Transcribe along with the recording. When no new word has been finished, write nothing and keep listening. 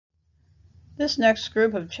This next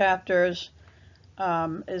group of chapters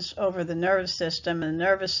is over the nervous system, and the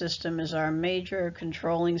nervous system is our major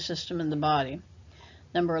controlling system in the body.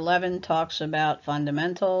 Number 11 talks about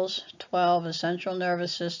fundamentals, 12 is central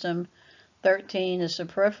nervous system, 13 is the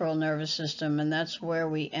peripheral nervous system, and that's where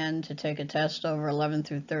we end to take a test over 11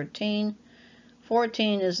 through 13.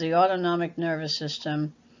 14 is the autonomic nervous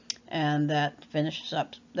system, and that finishes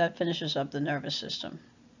up the nervous system.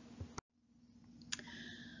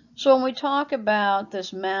 So when we talk about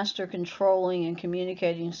this master controlling and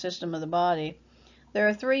communicating system of the body, there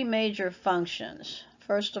are three major functions.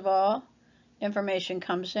 First of all, information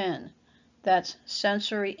comes in. That's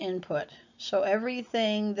sensory input. So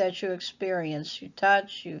everything that you experience, you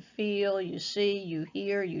touch, you feel, you see, you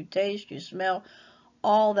hear, you taste, you smell,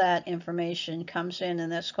 all that information comes in,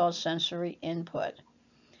 and that's called sensory input.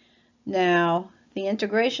 Now, the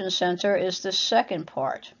integration center is the second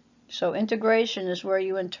part. So integration is where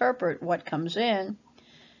you interpret what comes in,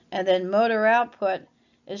 and then motor output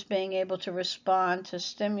is being able to respond to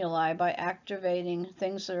stimuli by activating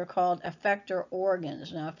things that are called effector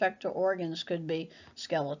organs. Now, effector organs could be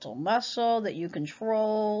skeletal muscle that you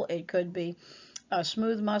control. It could be a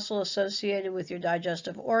smooth muscle associated with your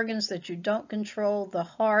digestive organs that you don't control, the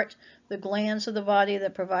heart, the glands of the body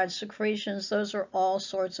that provide secretions. Those are all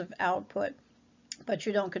sorts of output, but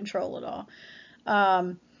you don't control it all.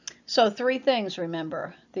 So three things,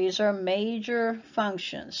 remember. These are major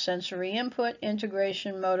functions: sensory input,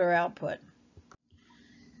 integration, motor output.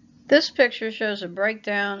 This picture shows a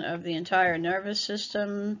breakdown of the entire nervous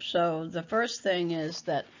system. So the first thing is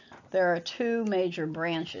that there are two major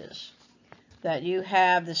branches. That you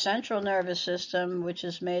have the central nervous system, which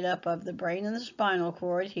is made up of the brain and the spinal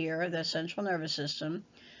cord here, the central nervous system.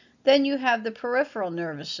 Then you have the peripheral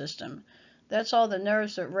nervous system. That's all the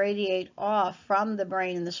nerves that radiate off from the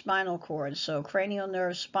brain and the spinal cord. So cranial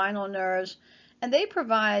nerves, spinal nerves, and they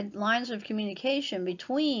provide lines of communication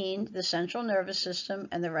between the central nervous system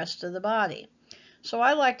and the rest of the body. So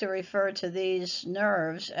I like to refer to these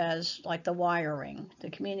nerves as like the wiring, the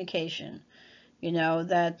communication,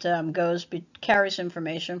 that carries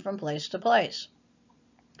information from place to place.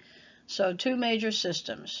 So two major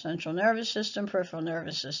systems: central nervous system, peripheral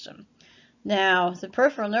nervous system. Now, the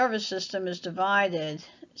peripheral nervous system is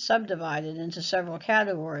subdivided into several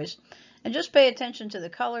categories. And just pay attention to the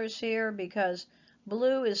colors here, because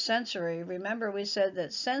blue is sensory. Remember, we said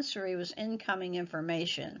that sensory was incoming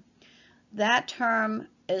information. That term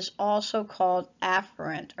is also called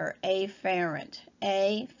afferent or afferent.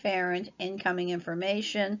 Afferent, incoming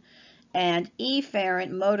information, and efferent,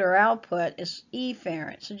 motor output, is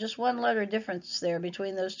efferent. So just one letter difference there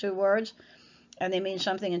between those two words, and they mean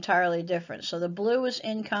something entirely different. So the blue is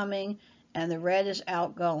incoming and the red is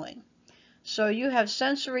outgoing. So you have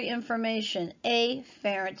sensory information,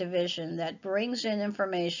 afferent division, that brings in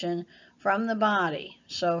information from the body.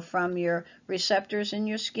 So from your receptors in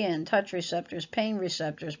your skin, touch receptors, pain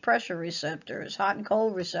receptors, pressure receptors, hot and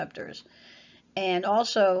cold receptors, and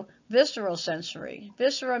also visceral sensory.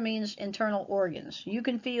 Viscera means internal organs. You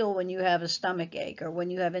can feel when you have a stomach ache or when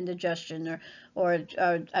you have indigestion or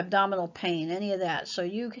abdominal pain, any of that. So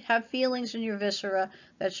you have feelings in your viscera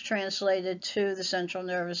that's translated to the central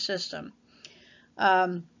nervous system.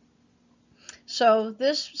 So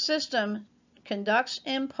this system conducts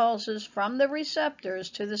impulses from the receptors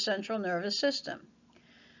to the central nervous system.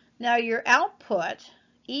 Now your output,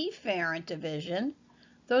 efferent division,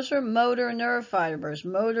 those are motor nerve fibers.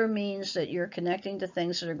 Motor means that you're connecting to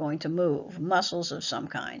things that are going to move, muscles of some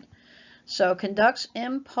kind. So conducts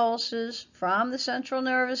impulses from the central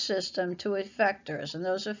nervous system to effectors, and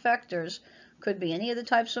those effectors could be any of the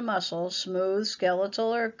types of muscles, smooth,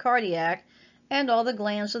 skeletal, or cardiac, and all the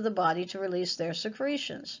glands of the body to release their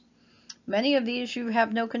secretions. Many of these you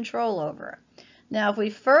have no control over. Now, if we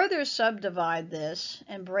further subdivide this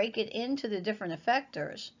and break it into the different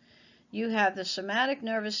effectors, you have the somatic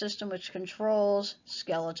nervous system, which controls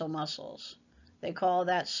skeletal muscles. They call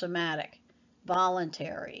that somatic.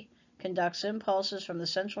 Voluntary. Conducts impulses from the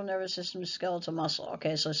central nervous system to skeletal muscle.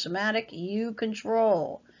 Okay, so somatic, you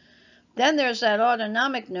control. Then there's that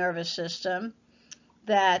autonomic nervous system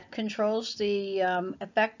that controls the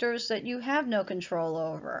effectors that you have no control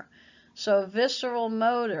over. So visceral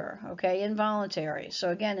motor, okay, involuntary. So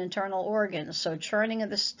again, internal organs. So churning of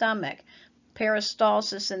the stomach,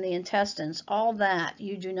 peristalsis in the intestines, all that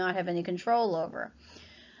you do not have any control over.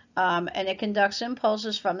 And it conducts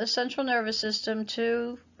impulses from the central nervous system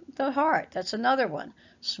to the heart. That's another one.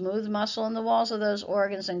 Smooth muscle in the walls of those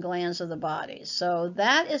organs and glands of the body. So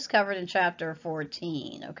that is covered in chapter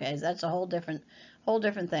 14. Okay, that's a whole different whole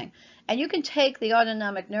different thing. And you can take the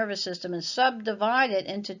autonomic nervous system and subdivide it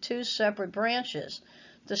into two separate branches,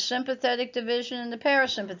 the sympathetic division and the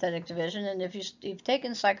parasympathetic division. And if you've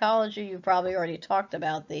taken psychology, you've probably already talked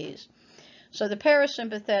about these. So the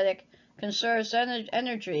parasympathetic conserves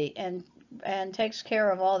energy and takes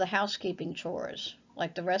care of all the housekeeping chores,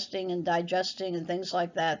 like the resting and digesting and things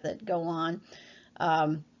like that that go on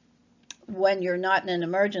when you're not in an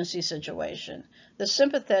emergency situation. The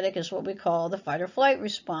sympathetic is what we call the fight or flight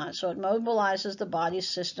response, so it mobilizes the body's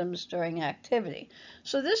systems during activity.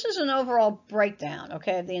 So this is an overall breakdown,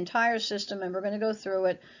 okay, of the entire system, and we're going to go through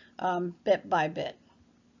it bit by bit.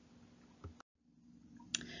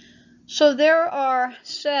 So there are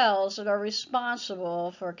cells that are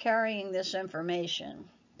responsible for carrying this information,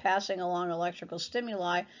 passing along electrical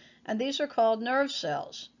stimuli, and these are called nerve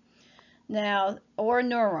cells. Now, or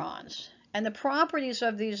neurons. And the properties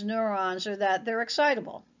of these neurons are that they're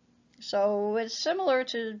excitable. So it's similar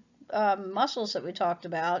to muscles that we talked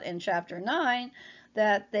about in Chapter 9,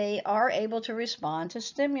 that they are able to respond to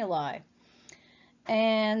stimuli.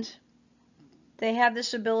 And they have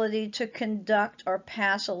this ability to conduct or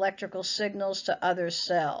pass electrical signals to other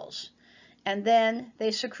cells. And then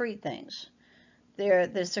they secrete things.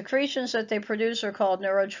 The secretions that they produce are called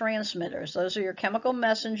neurotransmitters. Those are your chemical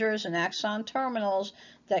messengers and axon terminals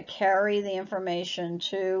that carry the information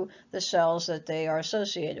to the cells that they are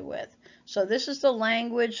associated with. So this is the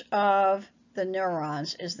language of the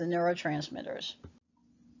neurons, is the neurotransmitters.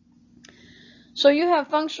 So you have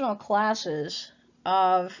functional classes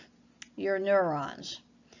of your neurons.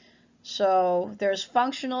 So there's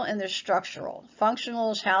functional and there's structural.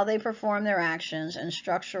 Functional is how they perform their actions, and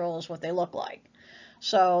structural is what they look like.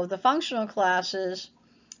 So the functional classes: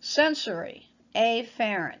 sensory,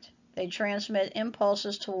 afferent. They transmit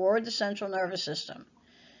impulses toward the central nervous system.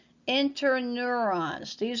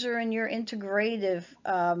 Interneurons. These are in your integrative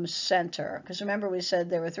center. Because remember, we said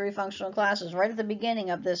there were 3 functional classes right at the beginning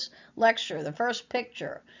of this lecture. The first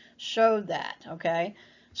picture showed that, okay?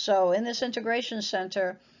 So in this integration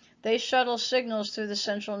center, they shuttle signals through the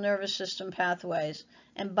central nervous system pathways.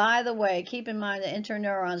 And by the way, keep in mind that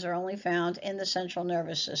interneurons are only found in the central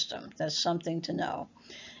nervous system. That's something to know.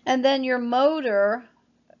 And then your motor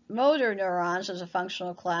neurons as a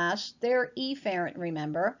functional class, they're efferent,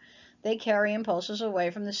 remember. They carry impulses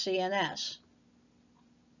away from the CNS.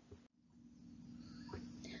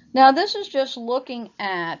 Now this is just looking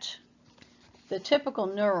at the typical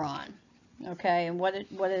neuron, okay, and what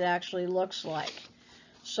it actually looks like.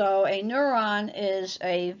 So a neuron is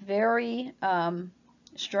a very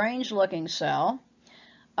strange looking cell.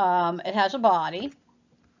 It has a body.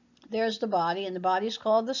 There's the body, and the body is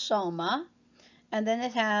called the soma. And then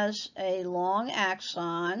it has a long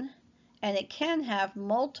axon, and it can have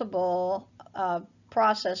multiple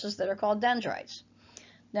processes that are called dendrites.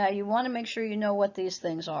 Now you want to make sure you know what these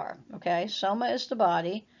things are, okay? Soma is the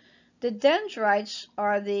body. The dendrites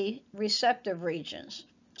are the receptive regions.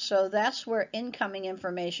 So that's where incoming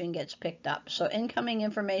information gets picked up. So incoming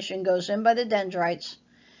information goes in by the dendrites,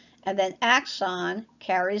 and then axon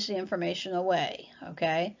carries the information away,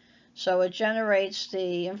 okay? So it generates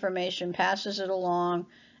the information, passes it along,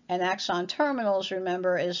 and axon terminals,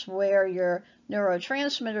 remember, is where your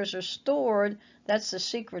neurotransmitters are stored. That's the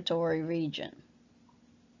secretory region.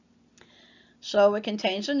 So it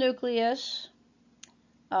contains a nucleus.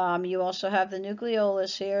 You also have the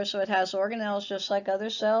nucleolus here, so it has organelles just like other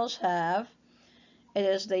cells have. It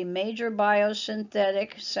is the major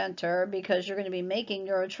biosynthetic center because you're going to be making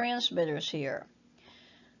neurotransmitters here.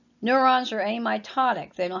 Neurons are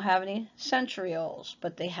amitotic. They don't have any centrioles,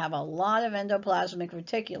 but they have a lot of endoplasmic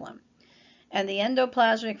reticulum. And the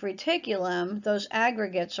endoplasmic reticulum, those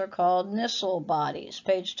aggregates are called Nissl bodies.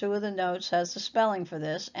 Page 2 of the notes has the spelling for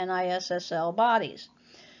this, NISSL bodies.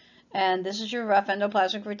 And this is your rough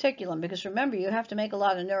endoplasmic reticulum, because remember, you have to make a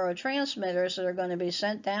lot of neurotransmitters that are going to be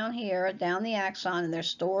sent down here, down the axon, and they're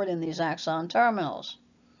stored in these axon terminals.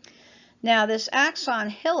 Now, this axon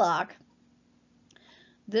hillock,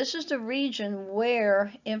 this is the region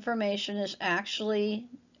where information is actually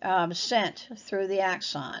sent through the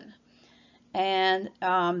axon. And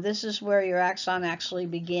this is where your axon actually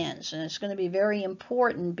begins. And it's going to be very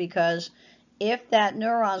important because if that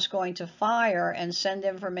neuron is going to fire and send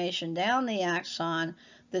information down the axon,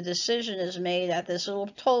 the decision is made at this little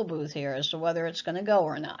toll booth here as to whether it's going to go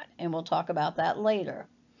or not. And we'll talk about that later.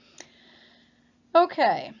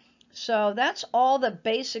 Okay, so that's all the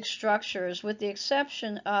basic structures with the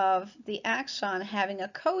exception of the axon having a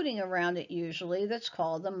coating around it usually that's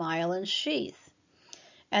called the myelin sheath.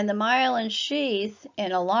 And the myelin sheath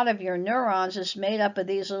in a lot of your neurons is made up of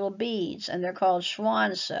these little beads, and they're called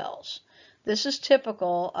Schwann cells. This is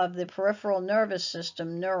typical of the peripheral nervous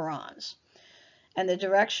system neurons. And the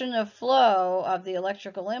direction of flow of the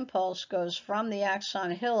electrical impulse goes from the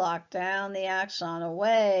axon hillock down the axon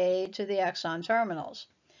away to the axon terminals.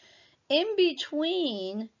 In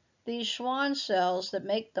between these Schwann cells that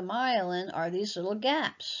make the myelin are these little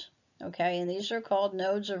gaps, okay? And these are called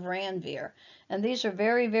nodes of Ranvier. And these are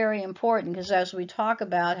very, very important because as we talk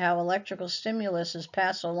about how electrical stimulus is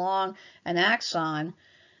passed along an axon,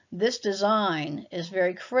 this design is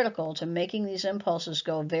very critical to making these impulses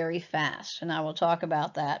go very fast, and I will talk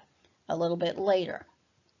about that a little bit later.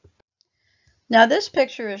 Now this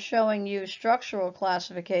picture is showing you structural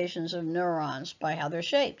classifications of neurons by how they're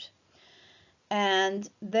shaped. And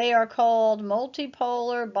they are called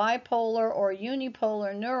multipolar, bipolar, or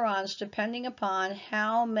unipolar neurons depending upon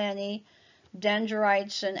how many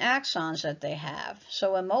dendrites and axons that they have.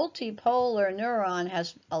 So a multipolar neuron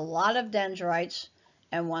has a lot of dendrites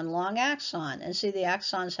and one long axon. And see, the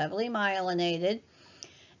axon's heavily myelinated.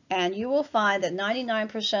 And you will find that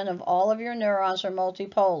 99% of all of your neurons are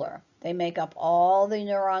multipolar. They make up all the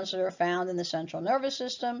neurons that are found in the central nervous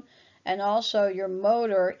system. And also your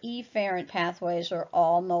motor efferent pathways are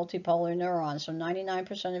all multipolar neurons. So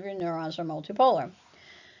 99% of your neurons are multipolar.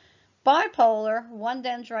 Bipolar, one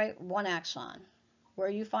dendrite, one axon. Where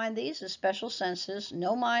you find these is special senses,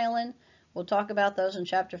 no myelin. We'll talk about those in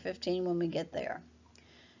chapter 15 when we get there.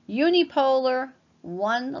 Unipolar,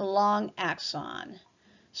 one long axon.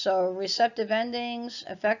 So receptive endings,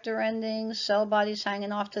 effector endings, cell bodies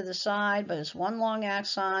hanging off to the side, but it's one long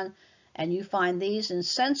axon, and you find these in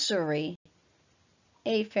sensory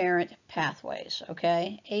afferent pathways,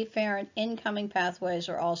 okay? Afferent incoming pathways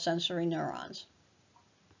are all sensory neurons.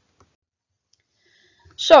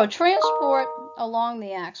 So transport along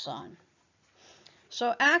the axon.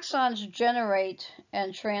 So axons generate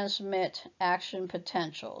and transmit action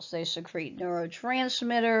potentials. They secrete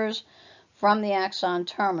neurotransmitters from the axon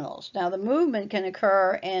terminals. Now the movement can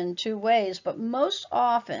occur in two ways, but most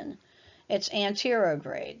often it's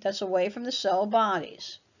anterograde. That's away from the cell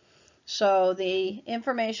bodies. So the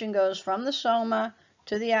information goes from the soma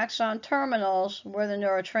to the axon terminals where the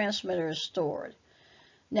neurotransmitter is stored.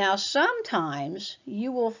 Now, sometimes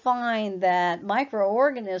you will find that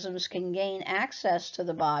microorganisms can gain access to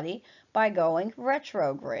the body by going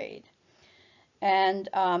retrograde. And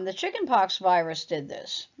the chickenpox virus did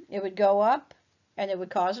this. It would go up and it would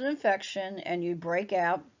cause an infection and you'd break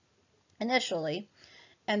out initially.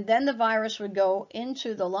 And then the virus would go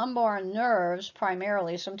into the lumbar nerves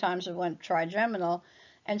primarily. Sometimes it went trigeminal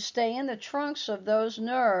and stay in the trunks of those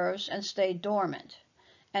nerves and stay dormant.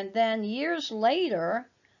 And then years later,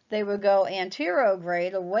 they would go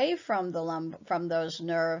anterograde away from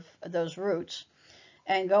those roots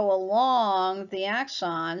and go along the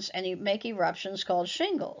axons and make eruptions called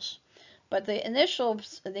shingles. But the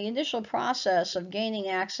initial process of gaining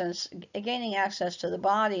access to the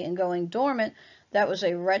body and going dormant, that was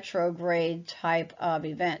a retrograde type of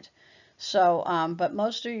event. So, but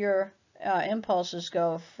most of your impulses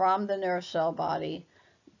go from the nerve cell body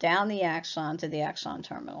down the axon to the axon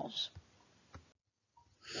terminals.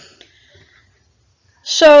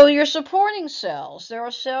 So your supporting cells, there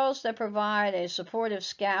are cells that provide a supportive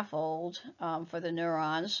scaffold for the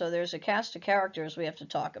neurons. So there's a cast of characters we have to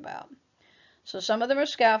talk about. So some of them are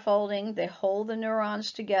scaffolding. They hold the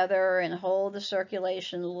neurons together and hold the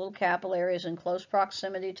circulation, the little capillaries in close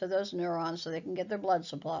proximity to those neurons so they can get their blood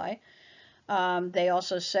supply. They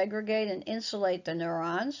also segregate and insulate the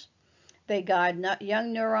neurons. They guide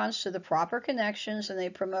young neurons to the proper connections and they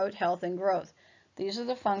promote health and growth. These are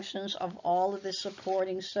the functions of all of the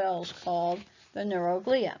supporting cells called the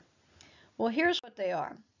neuroglia. Well, here's what they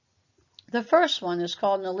are. The first one is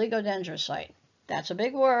called an oligodendrocyte. That's a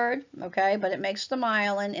big word, okay, but it makes the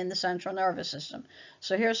myelin in the central nervous system.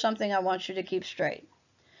 So here's something I want you to keep straight.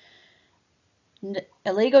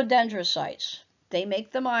 Oligodendrocytes, they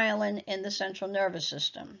make the myelin in the central nervous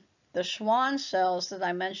system. The Schwann cells that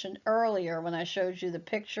I mentioned earlier when I showed you the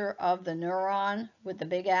picture of the neuron with the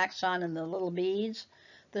big axon and the little beads,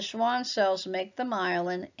 the Schwann cells make the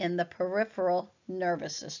myelin in the peripheral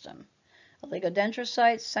nervous system.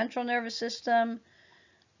 Oligodendrocytes, central nervous system,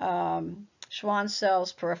 Schwann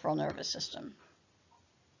cells, peripheral nervous system.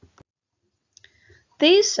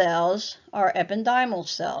 These cells are ependymal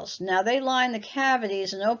cells. Now they line the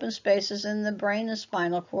cavities and open spaces in the brain and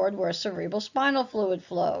spinal cord where cerebral spinal fluid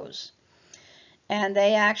flows. And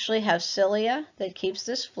they actually have cilia that keeps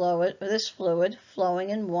this fluid flowing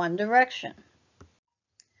in one direction.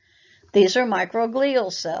 These are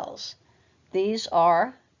microglial cells. These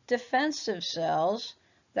are defensive cells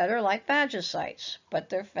that are like phagocytes, but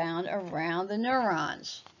they're found around the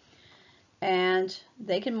neurons. and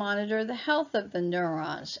they can monitor the health of the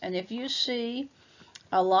neurons. And if you see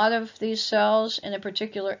a lot of these cells in a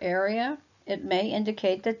particular area, it may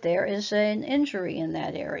indicate that there is an injury in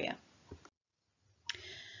that area.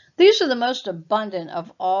 These are the most abundant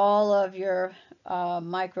of all of your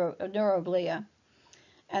neuroglia,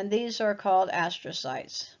 and these are called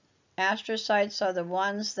astrocytes. Astrocytes are the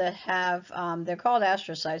ones that have, they're called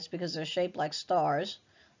astrocytes because they're shaped like stars.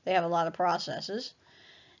 They have a lot of processes,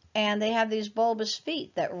 and they have these bulbous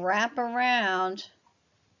feet that wrap around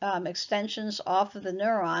extensions off of the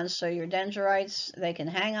neurons, so your dendrites, they can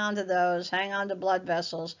hang on to those, hang on to blood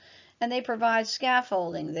vessels, and they provide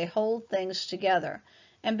scaffolding. They hold things together.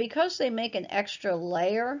 And because they make an extra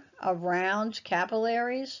layer around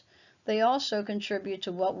capillaries, they also contribute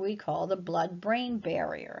to what we call the blood-brain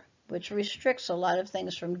barrier, which restricts a lot of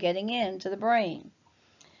things from getting into the brain.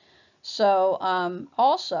 So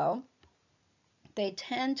also, they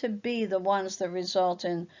tend to be the ones that result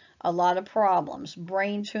in a lot of problems,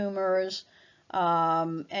 brain tumors,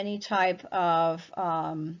 any type of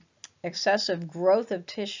excessive growth of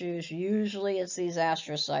tissues. Usually it's these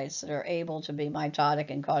astrocytes that are able to be mitotic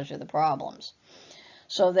and cause you the problems.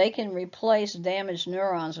 So they can replace damaged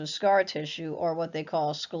neurons with scar tissue, or what they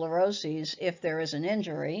call scleroses, if there is an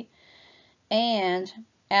injury. And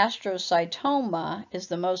astrocytoma is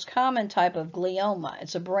the most common type of glioma.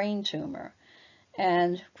 It's a brain tumor.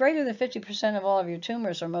 And greater than 50% of all of your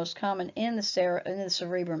tumors are most common in the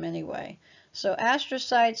cerebrum anyway. So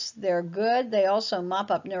astrocytes, they're good. They also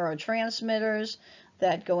mop up neurotransmitters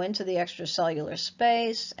that go into the extracellular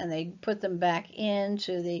space, and they put them back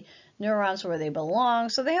into the neurons where they belong.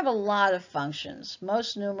 So they have a lot of functions,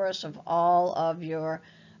 most numerous of all of your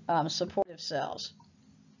supportive cells.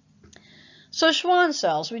 So Schwann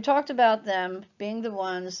cells, we talked about them being the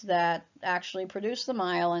ones that actually produce the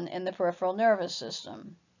myelin in the peripheral nervous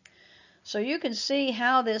system. So you can see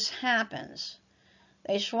how this happens.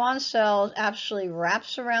 A Schwann cell actually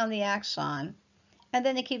wraps around the axon, and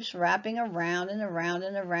then it keeps wrapping around and around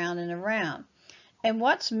and around and around. And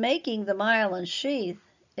what's making the myelin sheath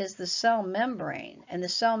is the cell membrane, and the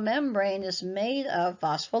cell membrane is made of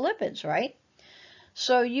phospholipids, right?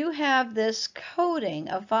 So you have this coating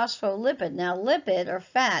of phospholipid. Now, lipid or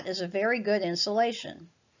fat is a very good insulation.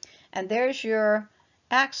 And there's your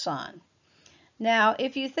axon. Now,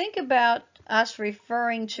 if you think about us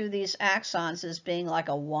referring to these axons as being like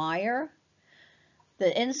a wire,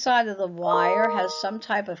 the inside of the wire has some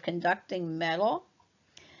type of conducting metal,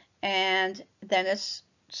 and then it's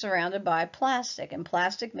surrounded by plastic, and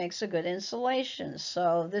plastic makes a good insulation.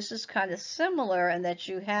 So this is kind of similar in that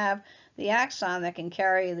you have the axon that can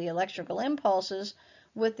carry the electrical impulses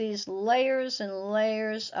with these layers and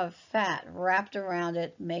layers of fat wrapped around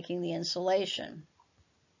it, making the insulation.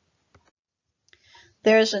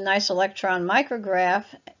 There's a nice electron micrograph.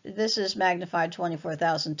 This is magnified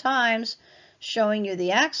 24,000 times, showing you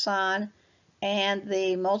the axon and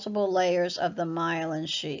the multiple layers of the myelin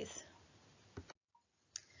sheath.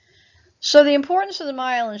 So the importance of the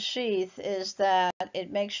myelin sheath is that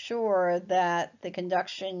it makes sure that the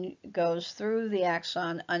conduction goes through the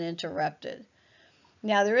axon uninterrupted.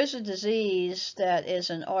 Now, there is a disease that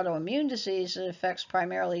is an autoimmune disease that affects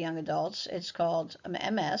primarily young adults. It's called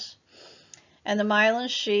MS. And the myelin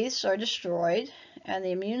sheaths are destroyed, and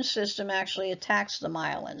the immune system actually attacks the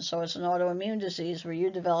myelin. So it's an autoimmune disease where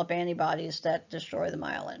you develop antibodies that destroy the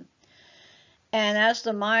myelin. And as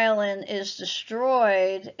the myelin is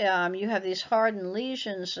destroyed, you have these hardened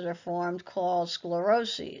lesions that are formed called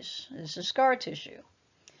scleroses. This is scar tissue.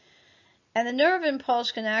 And the nerve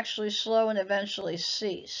impulse can actually slow and eventually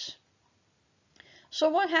cease. So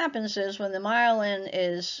what happens is when the myelin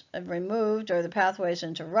is removed or the pathway is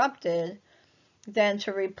interrupted, then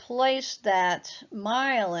to replace that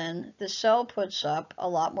myelin, the cell puts up a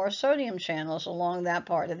lot more sodium channels along that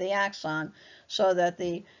part of the axon so that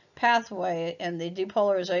the pathway and the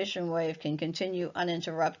depolarization wave can continue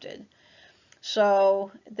uninterrupted.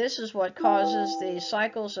 So this is what causes the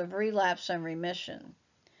cycles of relapse and remission.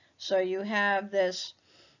 So you have this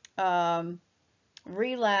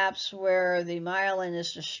relapse where the myelin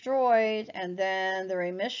is destroyed, and then the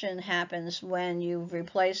remission happens when you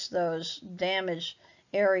replace those damaged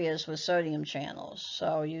areas with sodium channels.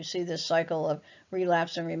 So you see this cycle of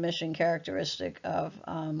relapse and remission characteristic of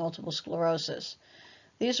multiple sclerosis.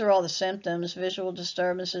 These are all the symptoms: visual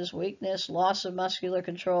disturbances, weakness, loss of muscular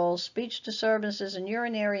control, speech disturbances, and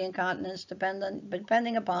urinary incontinence,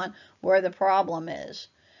 depending upon where the problem is.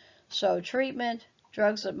 So treatment,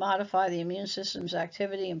 drugs that modify the immune system's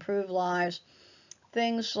activity, improve lives.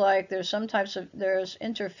 Things like there's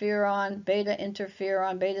interferon,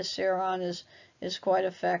 beta seron is quite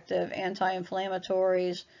effective,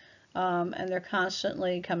 anti-inflammatories, and they're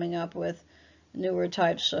constantly coming up with newer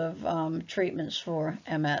types of treatments for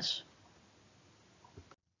MS.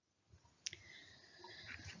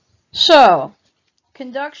 So,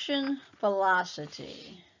 conduction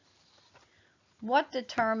velocity. What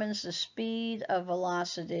determines the speed of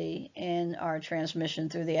velocity in our transmission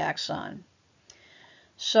through the axon?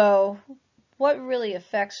 So, what really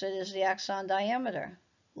affects it is the axon diameter.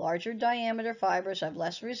 Larger diameter fibers have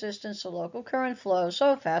less resistance to local current flow,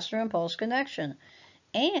 so faster impulse connection.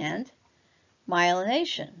 And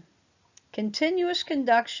myelination. Continuous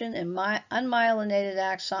conduction in unmyelinated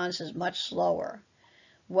axons is much slower.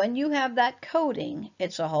 When you have that coating,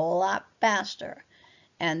 it's a whole lot faster.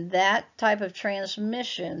 And that type of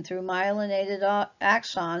transmission through myelinated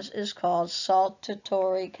axons is called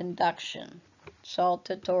saltatory conduction.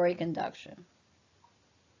 Saltatory conduction.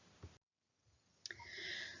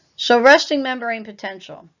 So resting membrane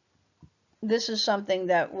potential. This is something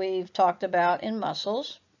that we've talked about in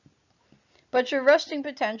muscles. But your resting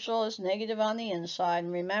potential is negative on the inside.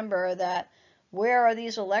 And remember that where are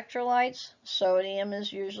these electrolytes? Sodium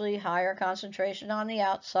is usually higher concentration on the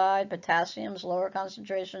outside. Potassium is lower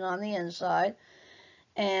concentration on the inside.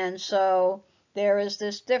 And so there is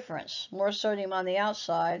this difference. More sodium on the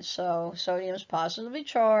outside, so sodium is positively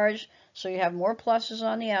charged. So you have more pluses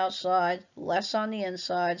on the outside, less on the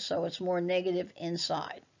inside, so it's more negative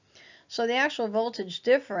inside. So the actual voltage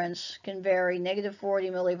difference can vary negative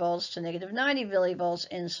 40 millivolts to negative 90 millivolts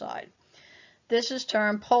inside. This is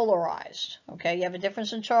termed polarized. Okay, you have a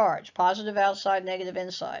difference in charge, positive outside, negative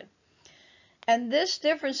inside. And this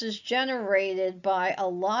difference is generated by a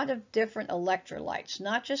lot of different electrolytes,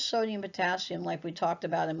 not just sodium, potassium like we talked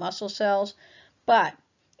about in muscle cells, but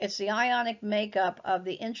it's the ionic makeup of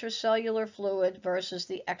the intracellular fluid versus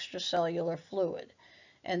the extracellular fluid.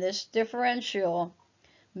 And this differential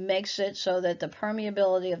makes it so that the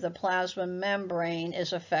permeability of the plasma membrane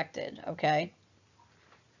is affected, okay?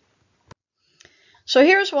 So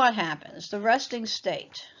here's what happens. The resting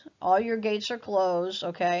state. All your gates are closed,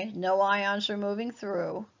 okay? No ions are moving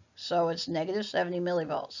through, so it's negative 70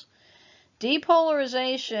 millivolts.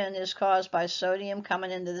 Depolarization is caused by sodium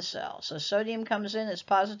coming into the cell. So sodium comes in, it's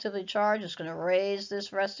positively charged, it's going to raise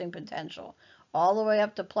this resting potential all the way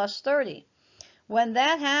up to plus 30. When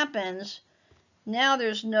that happens, now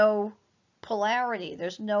there's no polarity,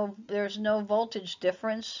 there's no voltage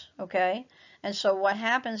difference, okay? And so what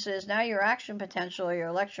happens is now your action potential or your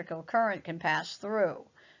electrical current can pass through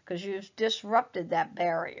because you've disrupted that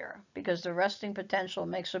barrier, because the resting potential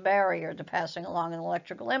makes a barrier to passing along an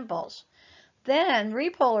electrical impulse. Then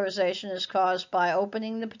repolarization is caused by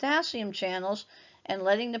opening the potassium channels and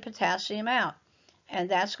letting the potassium out, and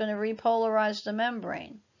that's going to repolarize the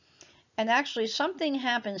membrane. And actually something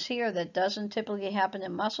happens here that doesn't typically happen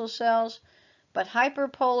in muscle cells, but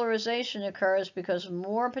hyperpolarization occurs because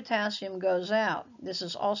more potassium goes out. This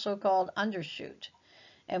is also called undershoot.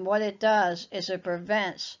 And what it does is it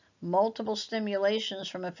prevents multiple stimulations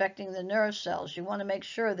from affecting the nerve cells. You want to make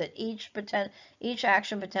sure that each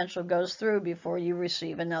action potential goes through before you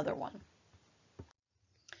receive another one.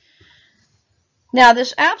 Now,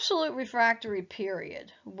 this absolute refractory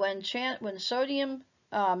period, when sodium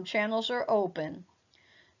channels are open,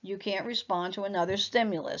 you can't respond to another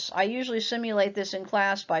stimulus. I usually simulate this in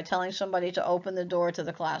class by telling somebody to open the door to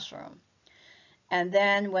the classroom. And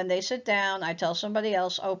then when they sit down, I tell somebody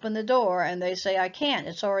else, open the door, and they say, I can't,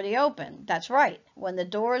 it's already open. That's right. When the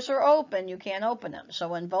doors are open, you can't open them. So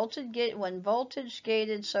when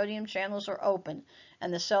voltage-gated sodium channels are open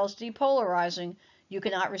and the cell's depolarizing, you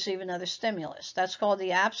cannot receive another stimulus. That's called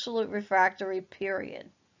the absolute refractory period.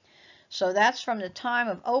 So that's from the time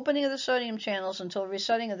of opening of the sodium channels until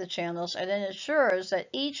resetting of the channels, and it ensures that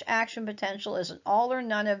each action potential is an all or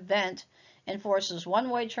none event and forces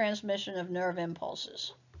one-way transmission of nerve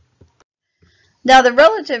impulses. Now, the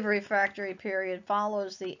relative refractory period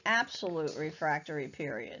follows the absolute refractory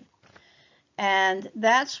period. And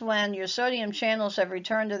that's when your sodium channels have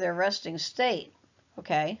returned to their resting state.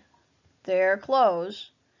 Okay, they're closed,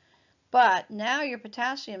 but now your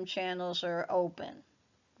potassium channels are open.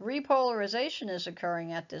 Repolarization is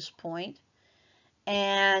occurring at this point,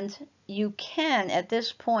 and you can, at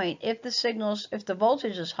this point, if the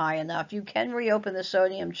voltage is high enough, you can reopen the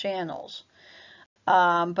sodium channels.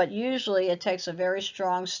 But usually it takes a very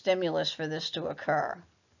strong stimulus for this to occur.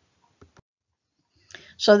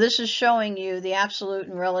 So this is showing you the absolute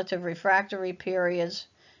and relative refractory periods.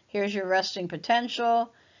 Here's your resting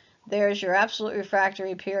potential. There's your absolute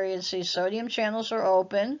refractory period. See, sodium channels are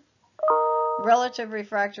open. Relative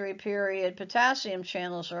refractory period, potassium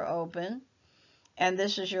channels are open. and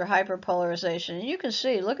this is your hyperpolarization. And you can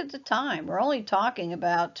see, look at the time. We're only talking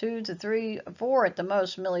about 2 to 3, 4 at the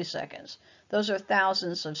most milliseconds. Those are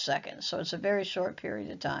thousands of seconds, so it's a very short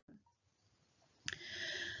period of time.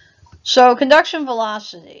 So conduction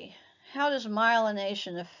velocity. How does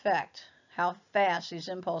myelination affect how fast these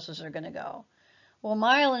impulses are going to go? Well,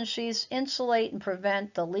 myelin sheaths insulate and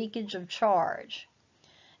prevent the leakage of charge.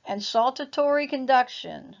 And saltatory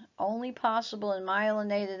conduction, only possible in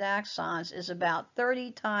myelinated axons, is about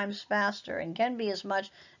 30 times faster and can be as much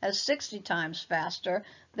as 60 times faster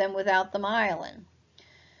than without the myelin.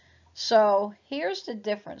 So here's the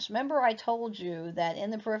difference. Remember I told you that in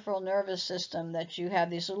the peripheral nervous system that you have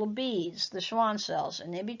these little beads, the Schwann cells,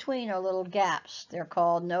 and in between are little gaps. They're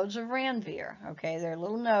called nodes of Ranvier. Okay, they're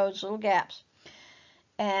little nodes, little gaps.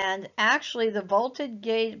 And actually the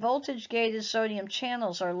voltage-gated sodium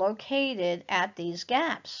channels are located at these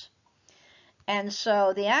gaps. And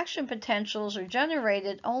so the action potentials are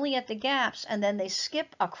generated only at the gaps, and then they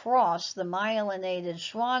skip across the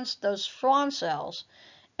myelinated those Schwann cells,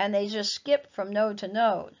 and they just skip from node to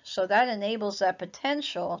node. So that enables that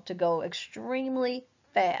potential to go extremely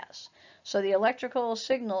fast. So the electrical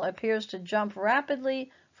signal appears to jump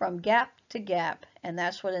rapidly from gap to gap, and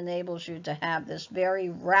that's what enables you to have this very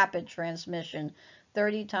rapid transmission,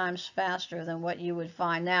 30 times faster than what you would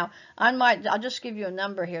find. Now, I'll just give you a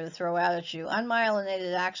number here to throw out at you.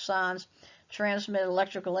 Unmyelinated axons transmit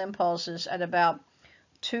electrical impulses at about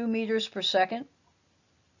 2 meters per second.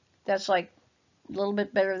 That's like a little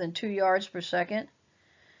bit better than 2 yards per second.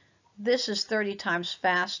 This is 30 times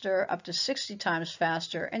faster, up to 60 times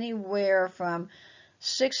faster, anywhere from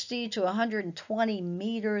 60 to 120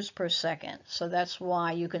 meters per second. So that's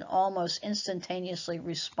why you can almost instantaneously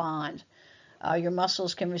respond. Your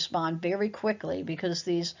muscles can respond very quickly because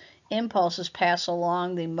these impulses pass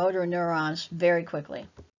along the motor neurons very quickly.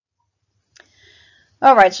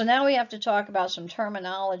 All right, so now we have to talk about some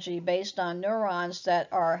terminology based on neurons that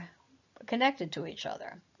are connected to each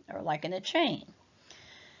other, or like in a chain.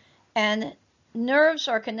 And nerves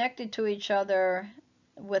are connected to each other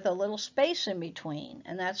with a little space in between,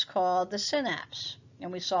 and that's called the synapse.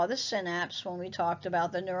 And we saw the synapse when we talked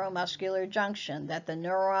about the neuromuscular junction, that the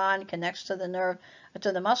neuron connects to the nerve,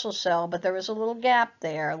 to the muscle cell, but there is a little gap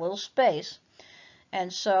there, a little space.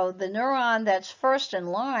 And so the neuron that's first in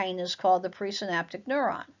line is called the presynaptic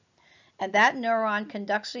neuron. And that neuron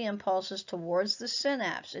conducts the impulses towards the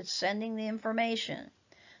synapse. It's sending the information.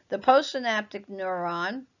 The postsynaptic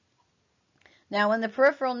neuron, now in the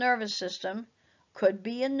peripheral nervous system, could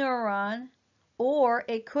be a neuron or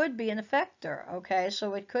it could be an effector, okay?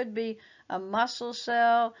 So it could be a muscle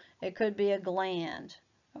cell, it could be a gland,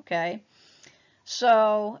 okay?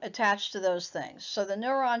 So attached to those things. So the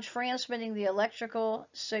neuron transmitting the electrical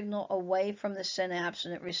signal away from the synapse,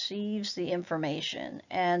 and it receives the information.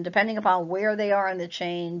 And depending upon where they are in the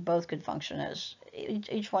chain, both could function as,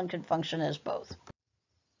 each one could function as both.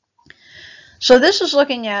 So this is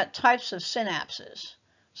looking at types of synapses.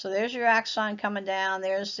 So there's your axon coming down,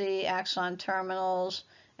 there's the axon terminals,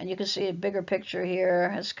 and you can see a bigger picture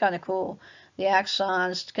here. It's kind of cool. The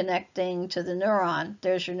axons connecting to the neuron.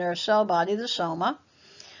 There's your nerve cell body, the soma.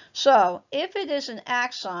 So if it is an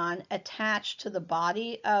axon attached to the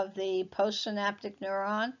body of the postsynaptic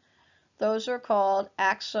neuron, those are called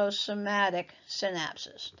axosomatic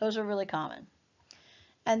synapses. Those are really common.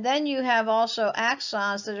 And then you have also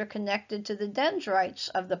axons that are connected to the dendrites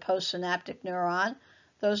of the postsynaptic neuron.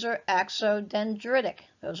 Those are axodendritic.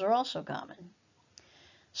 Those are also common.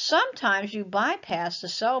 Sometimes you bypass the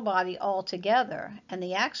cell body altogether and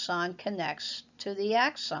the axon connects to the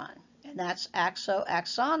axon, and that's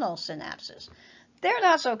axonal synapses. They're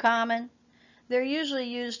not so common. They're usually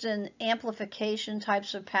used in amplification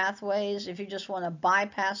types of pathways. If you just want to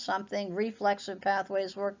bypass something, reflexive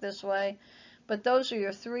pathways work this way. But those are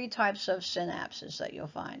your 3 types of synapses that you'll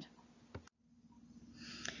find.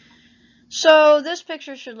 So this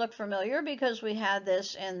picture should look familiar because we had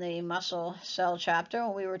this in the muscle cell chapter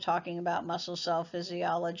when we were talking about muscle cell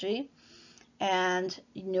physiology. And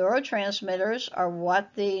neurotransmitters are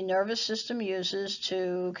what the nervous system uses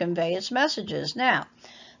to convey its messages. Now,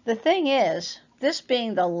 the thing is, this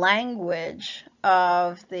being the language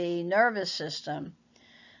of the nervous system,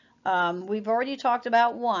 we've already talked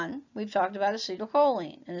about one. We've talked about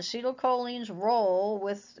acetylcholine. And acetylcholine's role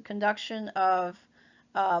with the conduction of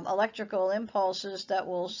electrical impulses that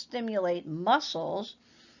will stimulate muscles.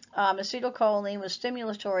 Acetylcholine was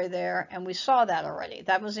stimulatory there, and we saw that already.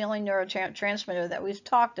 That was the only neurotransmitter that we've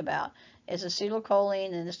talked about, is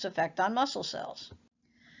acetylcholine and its effect on muscle cells.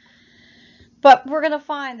 But we're going to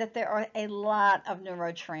find that there are a lot of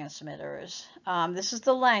neurotransmitters. This is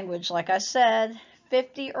the language, like I said,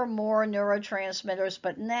 50 or more neurotransmitters,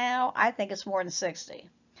 but now I think it's more than 60.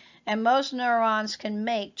 And most neurons can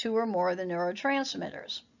make 2 or more of the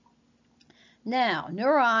neurotransmitters. Now,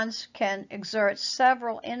 neurons can exert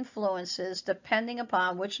several influences depending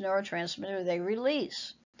upon which neurotransmitter they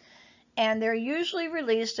release. And they're usually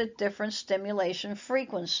released at different stimulation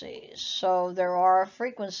frequencies. So there are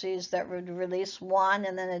frequencies that would release one,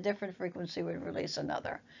 and then a different frequency would release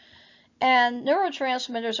another. And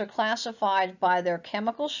neurotransmitters are classified by their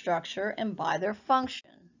chemical structure and by their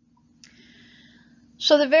function.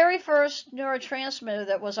 So the very first neurotransmitter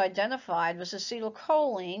that was identified was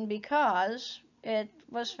acetylcholine because it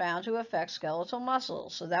was found to affect skeletal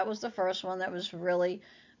muscles. So that was the first one that was really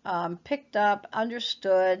picked up,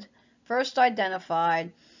 understood, first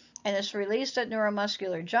identified, and it's released at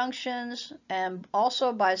neuromuscular junctions and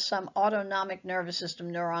also by some autonomic nervous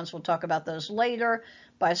system neurons. We'll talk about those later.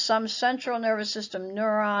 By some central nervous system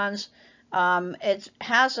neurons.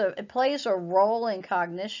 It plays a role in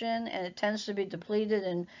cognition, and it tends to be depleted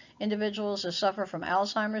in individuals that suffer from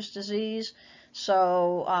Alzheimer's disease.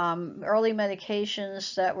 So early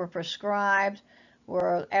medications that were prescribed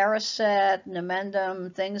were Aricept,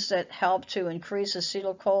 Namendam, things that help to increase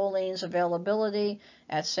acetylcholine's availability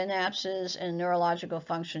at synapses and neurological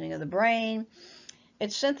functioning of the brain.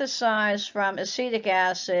 It's synthesized from acetic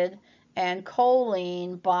acid and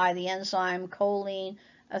choline by the enzyme choline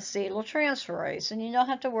acetyltransferase. And you don't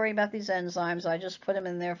have to worry about these enzymes. I just put them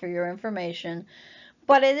in there for your information.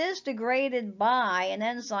 But it is degraded by an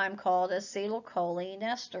enzyme called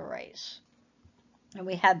acetylcholinesterase. And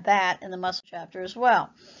we had that in the muscle chapter as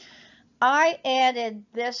well. I added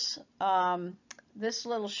this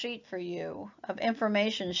little sheet for you, of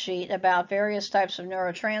information sheet about various types of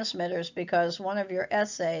neurotransmitters, because one of your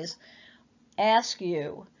essays asks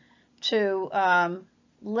you to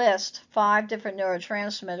list 5 different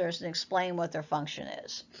neurotransmitters and explain what their function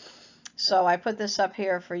is. So I put this up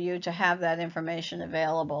here for you to have that information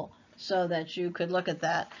available so that you could look at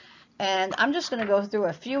that. And I'm just going to go through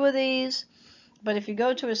a few of these. But if you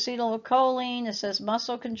go to acetylcholine, it says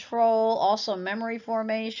muscle control, also memory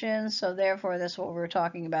formation. So therefore, that's what we're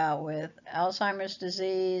talking about with Alzheimer's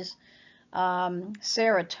disease.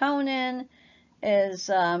 Serotonin is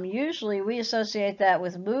usually we associate that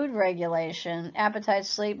with mood regulation, appetite,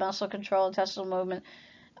 sleep, muscle control, intestinal movement.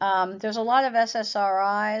 There's a lot of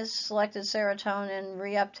SSRIs, selected serotonin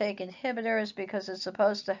reuptake inhibitors, because it's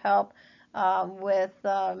supposed to help with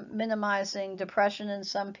minimizing depression in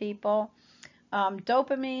some people.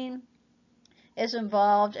 Dopamine is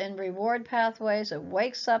involved in reward pathways. It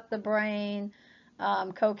wakes up the brain.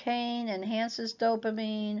 Cocaine enhances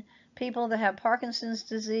dopamine. People that have Parkinson's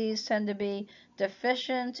disease tend to be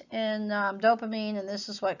deficient in dopamine, and this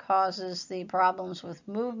is what causes the problems with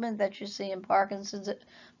movement that you see in Parkinsonism.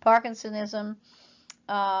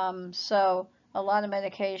 So a lot of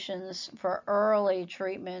medications for early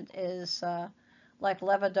treatment is like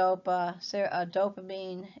levodopa,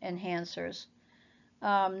 dopamine enhancers.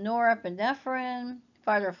 Norepinephrine,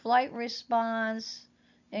 fight or flight response,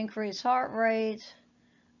 increased heart rate.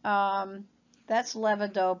 That's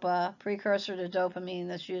levodopa, precursor to dopamine,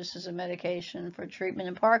 that's used as a medication for treatment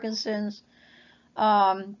in Parkinson's.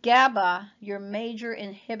 GABA, your major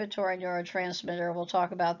inhibitory neurotransmitter. We'll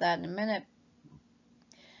talk about that in a minute.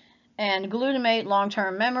 And glutamate,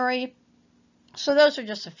 long-term memory. So those are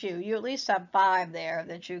just a few. You at least have 5 there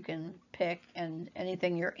that you can pick, and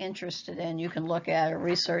anything you're interested in you can look at or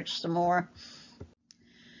research some more.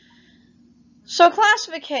 So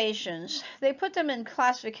classifications, they put them in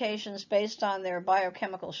classifications based on their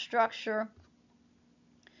biochemical structure.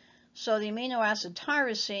 So the amino acid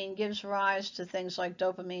tyrosine gives rise to things like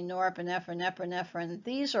dopamine, norepinephrine, epinephrine.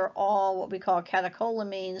 These are all what we call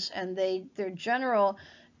catecholamines, and their general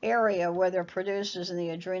area where they're produced is in the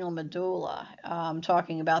adrenal medulla,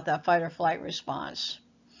 talking about that fight or flight response.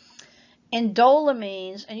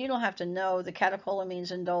 Indolamines, and you don't have to know the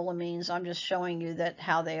catecholamines and dolamines, I'm just showing you that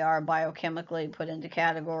how they are biochemically put into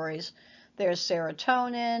categories. There's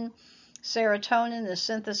serotonin. Serotonin is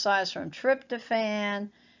synthesized from tryptophan,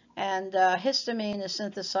 and histamine is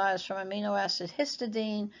synthesized from amino acid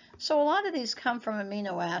histidine. So a lot of these come from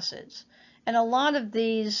amino acids, and a lot of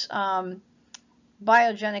these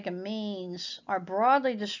biogenic amines are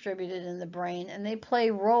broadly distributed in the brain, and they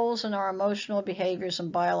play roles in our emotional behaviors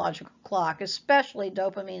and biological clock, especially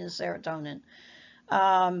dopamine and serotonin.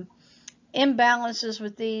 Imbalances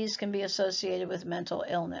with these can be associated with mental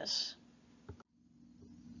illness.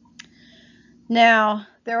 Now,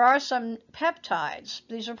 There are some peptides.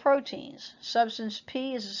 These are proteins. Substance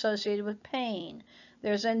P is associated with pain.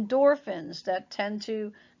 There's endorphins that tend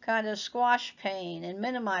to kind of squash pain and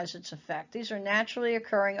minimize its effect. These are naturally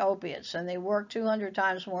occurring opiates, and they work 200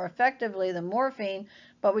 times more effectively than morphine,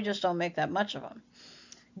 but we just don't make that much of them.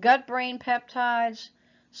 Gut-brain peptides,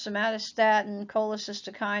 somatostatin,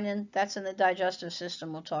 cholecystokinin, that's in the digestive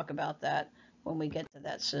system. We'll talk about that when we get to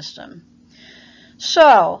that system.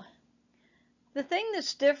 So, the thing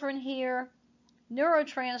that's different here,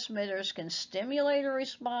 neurotransmitters can stimulate a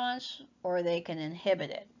response or they can inhibit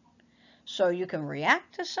it. So you can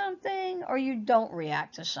react to something or you don't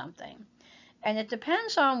react to something. And it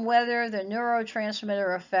depends on whether the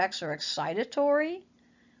neurotransmitter effects are excitatory,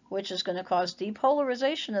 which is going to cause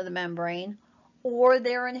depolarization of the membrane, or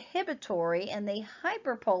they're inhibitory and they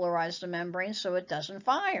hyperpolarize the membrane so it doesn't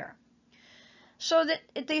fire. So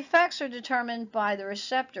that the effects are determined by the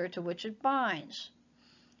receptor to which it binds.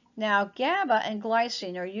 Now, GABA and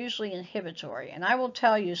glycine are usually inhibitory, and I will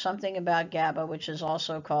tell you something about GABA, which is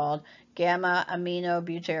also called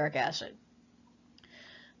gamma-aminobutyric acid.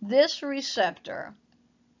 This receptor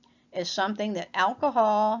is something that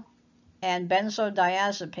alcohol and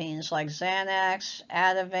benzodiazepines like Xanax,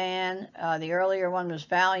 Ativan, the earlier one was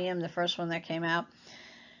Valium, the first one that came out,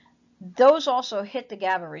 those also hit the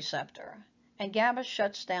GABA receptor. And GABA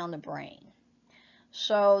shuts down the brain.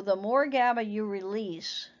 So the more GABA you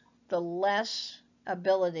release, the less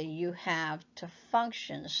ability you have to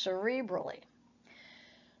function cerebrally.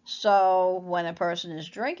 So when a person is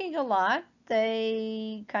drinking a lot,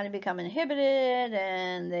 they kind of become inhibited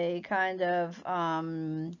and they kind of,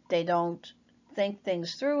 they don't think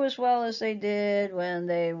things through as well as they did when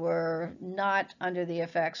they were not under the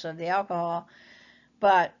effects of the alcohol.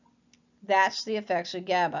 But that's the effects of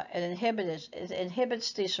GABA. It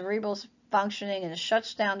inhibits the cerebral functioning and it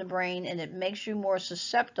shuts down the brain and it makes you more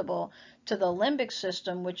susceptible to the limbic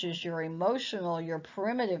system, which is your emotional, your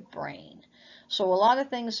primitive brain. So a lot of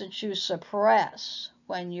things that you suppress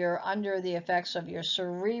when you're under the effects of your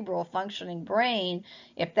cerebral functioning brain,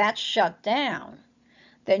 if that's shut down,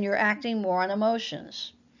 then you're acting more on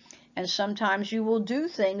emotions. And sometimes you will do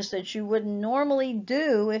things that you wouldn't normally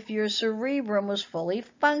do if your cerebrum was fully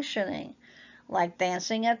functioning, like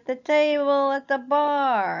dancing at the table at the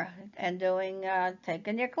bar and doing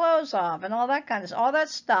taking your clothes off and all that kind of stuff. All that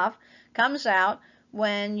stuff comes out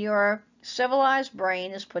when your civilized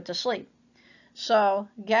brain is put to sleep. So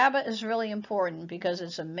GABA is really important because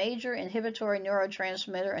it's a major inhibitory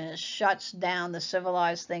neurotransmitter and it shuts down the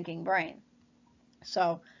civilized thinking brain.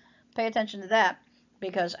 So pay attention to that,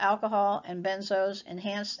 because alcohol and benzos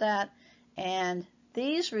enhance that, and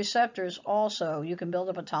these receptors also, you can build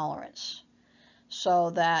up a tolerance so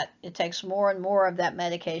that it takes more and more of that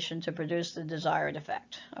medication to produce the desired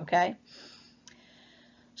effect, okay?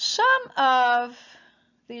 Some of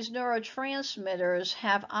these neurotransmitters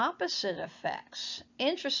have opposite effects.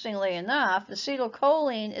 Interestingly enough,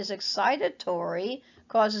 acetylcholine is excitatory,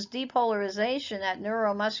 causes depolarization at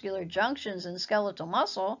neuromuscular junctions in skeletal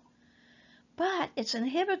muscle, but it's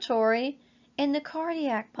inhibitory in the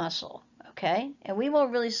cardiac muscle, okay? And we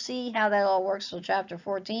won't really see how that all works till chapter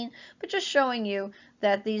 14, but just showing you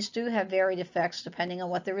that these do have varied effects depending on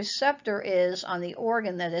what the receptor is on the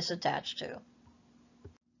organ that it's attached to.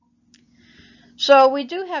 So we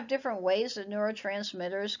do have different ways that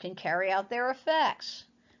neurotransmitters can carry out their effects.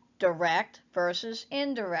 Direct versus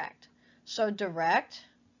indirect. So direct,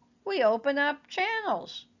 we open up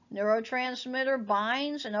channels. Neurotransmitter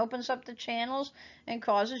binds and opens up the channels and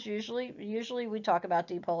causes, usually we talk about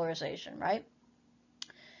depolarization, right?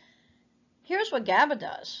 Here's what GABA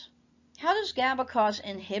does. How does GABA cause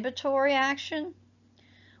inhibitory action?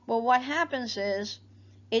 Well, what happens is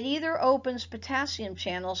it either opens potassium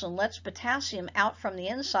channels and lets potassium out from the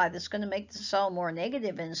inside that's going to make the cell more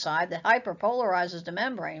negative inside, that hyperpolarizes the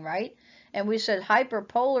membrane, right? And we said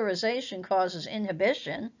hyperpolarization causes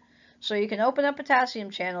inhibition. So you can open up potassium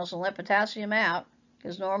channels and let potassium out,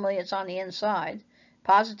 because normally it's on the inside,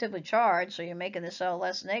 positively charged, so you're making the cell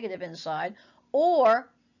less negative inside. Or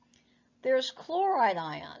there's chloride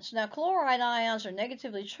ions. Now, chloride ions are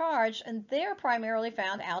negatively charged, and they're primarily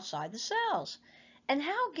found outside the cells. And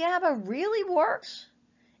how GABA really works?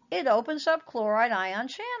 It opens up chloride ion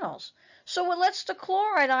channels. So it lets the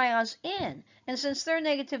chloride ions in, and since they're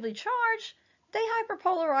negatively charged, they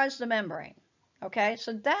hyperpolarize the membrane. Okay,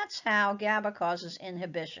 so that's how GABA causes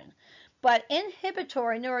inhibition. But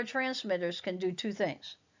inhibitory neurotransmitters can do two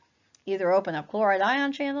things. Either open up chloride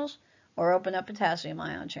ion channels or open up potassium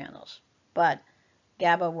ion channels. But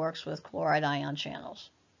GABA works with chloride ion channels.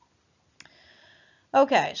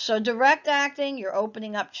 Okay, so direct acting, you're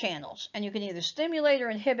opening up channels, and you can either stimulate or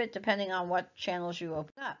inhibit depending on what channels you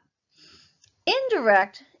open up.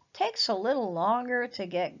 Indirect takes a little longer to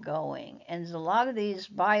get going, and a lot of these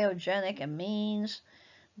biogenic amines,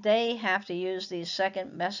 they have to use these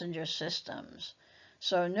second messenger systems.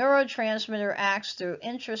 So neurotransmitter acts through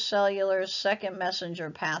intracellular second messenger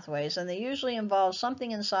pathways, and they usually involve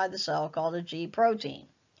something inside the cell called a G protein.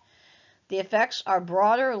 The effects are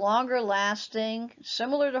broader, longer lasting,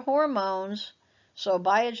 similar to hormones, so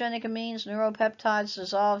biogenic amines, neuropeptides,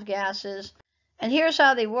 dissolved gases. And here's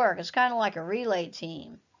how they work. It's kind of like a relay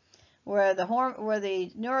team where the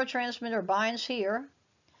neurotransmitter binds here.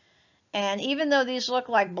 And even though these look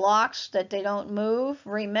like blocks that they don't move,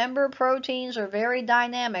 remember proteins are very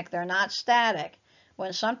dynamic. They're not static.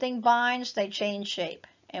 When something binds, they change shape.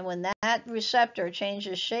 And when that receptor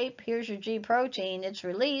changes shape, here's your G protein, it's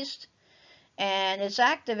released and it's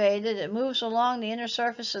activated. It moves along the inner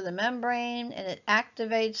surface of the membrane and it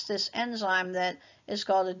activates this enzyme that is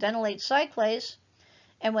called adenylate cyclase.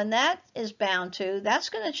 And when that is bound to, that's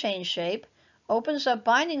going to change shape, opens up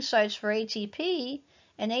binding sites for ATP,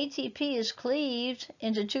 and ATP is cleaved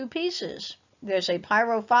into two pieces. There's a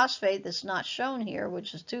pyrophosphate that's not shown here,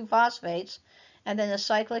 which is two phosphates, and then a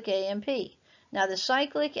cyclic AMP. Now the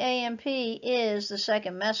cyclic AMP is the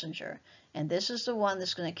second messenger, and this is the one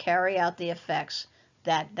that's going to carry out the effects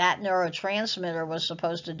that neurotransmitter was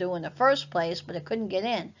supposed to do in the first place, but it couldn't get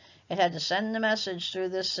in. It had to send the message through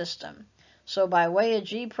this system. So by way of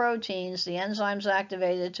G proteins, the enzyme's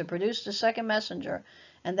activated to produce the second messenger,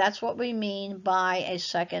 and that's what we mean by a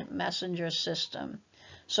second messenger system.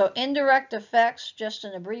 So indirect effects, just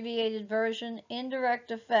an abbreviated version,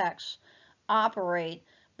 indirect effects operate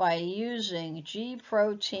by using G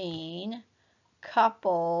protein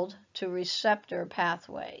coupled to receptor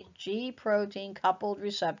pathway. G protein coupled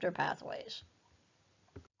receptor pathways.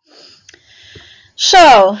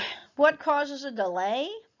 So, what causes a delay?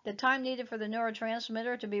 The time needed for the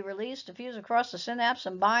neurotransmitter to be released to fuse across the synapse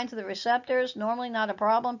and bind to the receptors, normally not a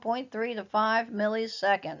problem, 0.3 to 5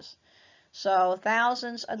 milliseconds. So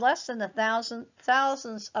less than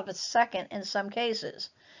thousandths of a second in some cases.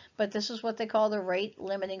 But this is what they call the rate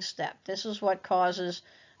limiting step. This is what causes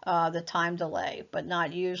the time delay, but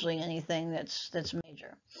not usually anything that's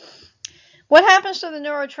major. What happens to the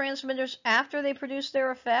neurotransmitters after they produce their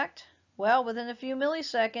effect? Well, within a few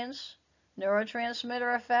milliseconds,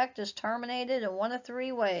 neurotransmitter effect is terminated in one of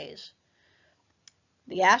three ways.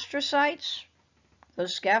 The astrocytes,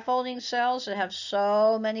 those scaffolding cells that have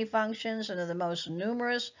so many functions and are the most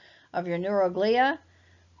numerous of your neuroglia,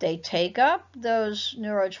 they take up those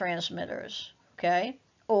neurotransmitters, okay?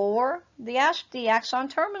 Or the axon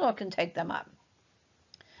terminal can take them up.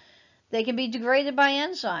 They can be degraded by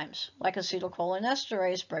enzymes, like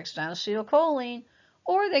acetylcholinesterase breaks down acetylcholine,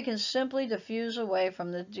 or they can simply diffuse away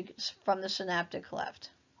from the synaptic cleft.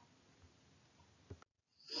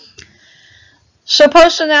 So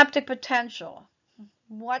postsynaptic potential,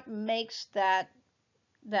 what makes that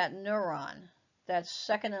neuron, that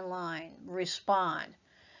second in line, respond?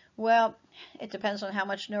 Well, it depends on how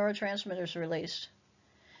much neurotransmitter is released.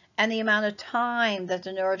 And the amount of time that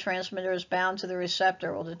the neurotransmitter is bound to the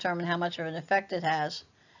receptor will determine how much of an effect it has.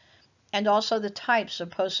 And also the types of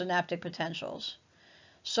postsynaptic potentials.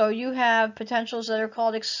 So you have potentials that are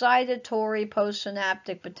called excitatory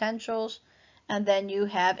postsynaptic potentials, and then you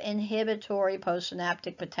have inhibitory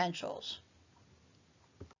postsynaptic potentials.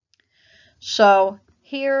 So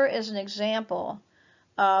here is an example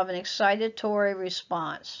of an excitatory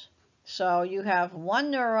response. So you have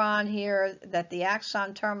one neuron here that the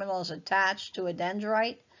axon terminal is attached to a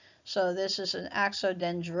dendrite. So this is an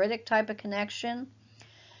axodendritic type of connection.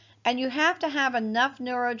 And you have to have enough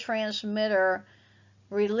neurotransmitter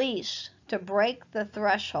release to break the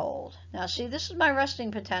threshold. Now see, this is my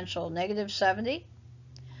resting potential, -70.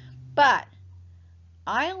 But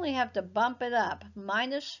I only have to bump it up,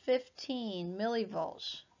 -15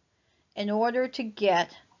 millivolts, in order to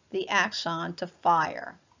get the axon to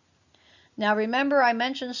fire. Now remember I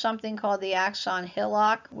mentioned something called the axon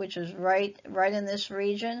hillock, which is right in this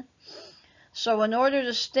region. So in order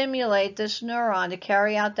to stimulate this neuron to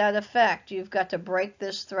carry out that effect, you've got to break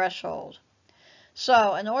this threshold.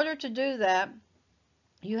 So in order to do that,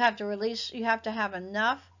 you have to have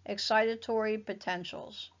enough excitatory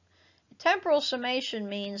potentials. Temporal summation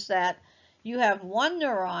means that you have one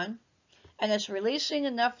neuron and it's releasing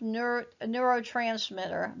enough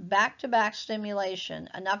neurotransmitter, back-to-back stimulation,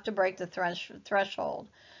 enough to break the threshold.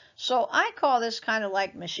 So I call this kind of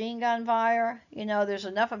like machine gun fire. You know, there's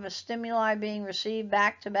enough of a stimuli being received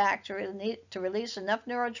back-to-back to release enough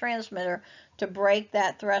neurotransmitter to break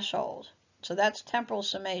that threshold. So that's temporal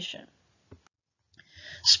summation.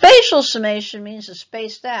 Spatial summation means it's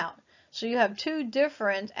spaced out. So you have two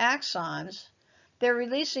different axons. They're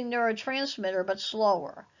releasing neurotransmitter, but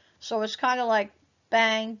slower. So it's kind of like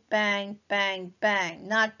bang, bang, bang, bang.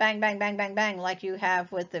 Not bang, bang, bang, bang, bang like you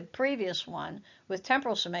have with the previous one with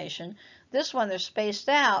temporal summation. This one, they're spaced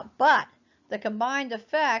out, but the combined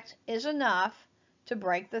effect is enough to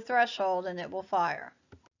break the threshold and it will fire.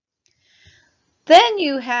 Then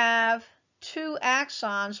you have two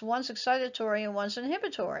axons, one's excitatory and one's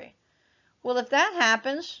inhibitory. Well, if that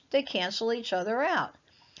happens, they cancel each other out.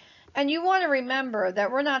 And you want to remember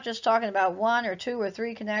that we're not just talking about one or two or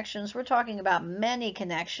three connections, we're talking about many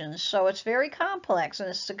connections. So it's very complex, and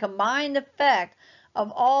it's the combined effect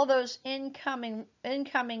of all those incoming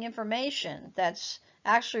information that's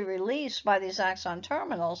actually released by these axon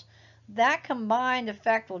terminals. That combined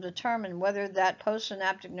effect will determine whether that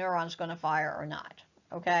postsynaptic neuron is going to fire or not.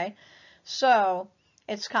 Okay? So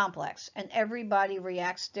it's complex, and everybody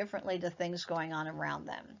reacts differently to things going on around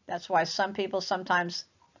them. That's why some people sometimes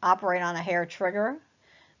operate on a hair trigger,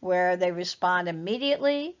 where they respond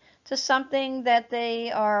immediately to something that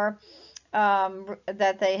they are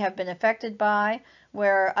that they have been affected by,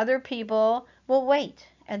 where other people will wait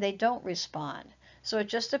and they don't respond. So it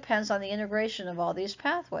just depends on the integration of all these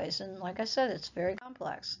pathways, and like I said, it's very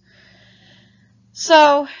complex.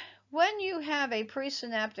 So when you have a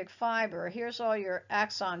presynaptic fiber, here's all your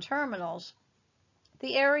axon terminals.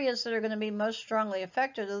 The areas that are going to be most strongly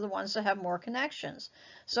affected are the ones that have more connections.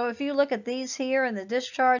 So if you look at these here in the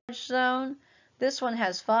discharge zone, this one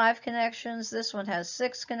has 5 connections, this one has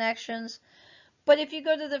 6 connections. But if you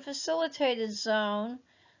go to the facilitated zone,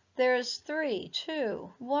 there's 3,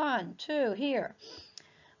 2, 1, 2 here.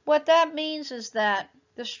 What that means is that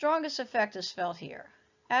the strongest effect is felt here.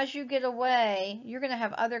 As you get away, you're going to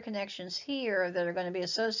have other connections here that are going to be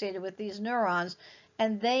associated with these neurons,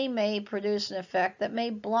 and they may produce an effect that may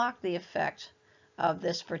block the effect of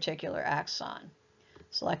this particular axon.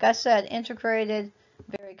 So like I said, integrated,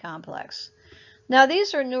 very complex. Now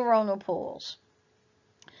these are neuronal pools.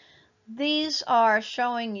 These are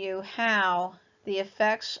showing you how the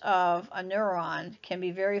effects of a neuron can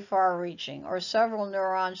be very far-reaching, or several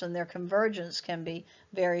neurons and their convergence can be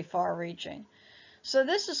very far-reaching. So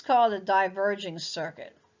this is called a diverging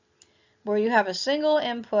circuit, where you have a single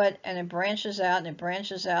input and it branches out and it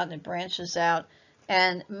branches out and it branches out.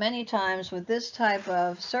 And many times with this type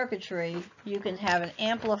of circuitry, you can have an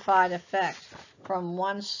amplified effect from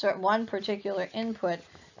one particular input,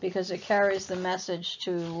 because it carries the message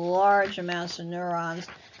to large amounts of neurons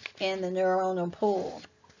in the neuronal pool.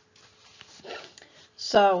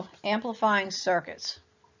 So amplifying circuits.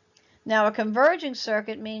 Now a converging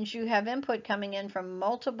circuit means you have input coming in from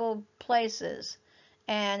multiple places,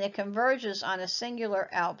 and it converges on a singular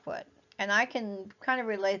output. And I can kind of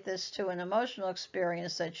relate this to an emotional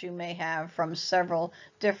experience that you may have from several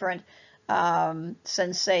different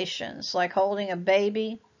sensations, like holding a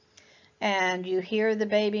baby, and you hear the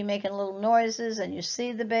baby making little noises, and you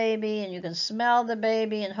see the baby, and you can smell the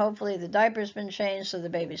baby, and hopefully the diaper's been changed so the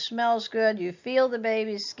baby smells good. You feel the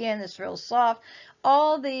baby's skin, it's real soft.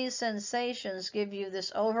 All these sensations give you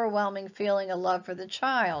this overwhelming feeling of love for the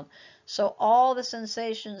child. So all the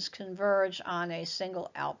sensations converge on a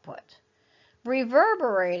single output.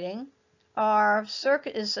 Reverberating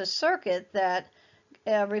is a circuit that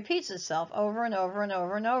repeats itself over and over and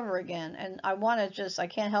over and over again. And I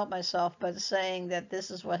can't help myself but saying that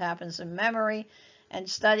this is what happens in memory and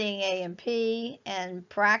studying A&P and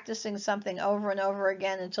practicing something over and over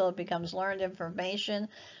again until it becomes learned information.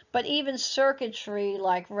 But even circuitry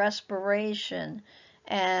like respiration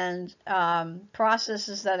and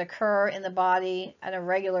processes that occur in the body on a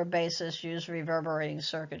regular basis use reverberating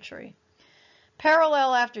circuitry.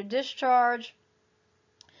 Parallel after discharge,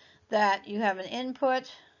 that you have an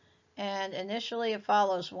input, and initially it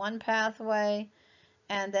follows one pathway,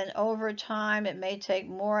 and then over time it may take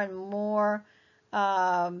more and more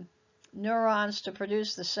neurons to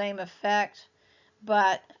produce the same effect.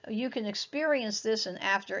 But you can experience this in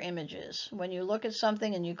after images. When you look at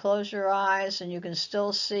something and you close your eyes and you can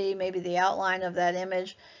still see maybe the outline of that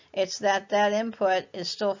image, it's that input is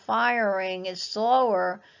still firing, it's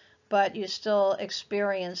slower, but you still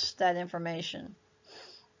experience that information.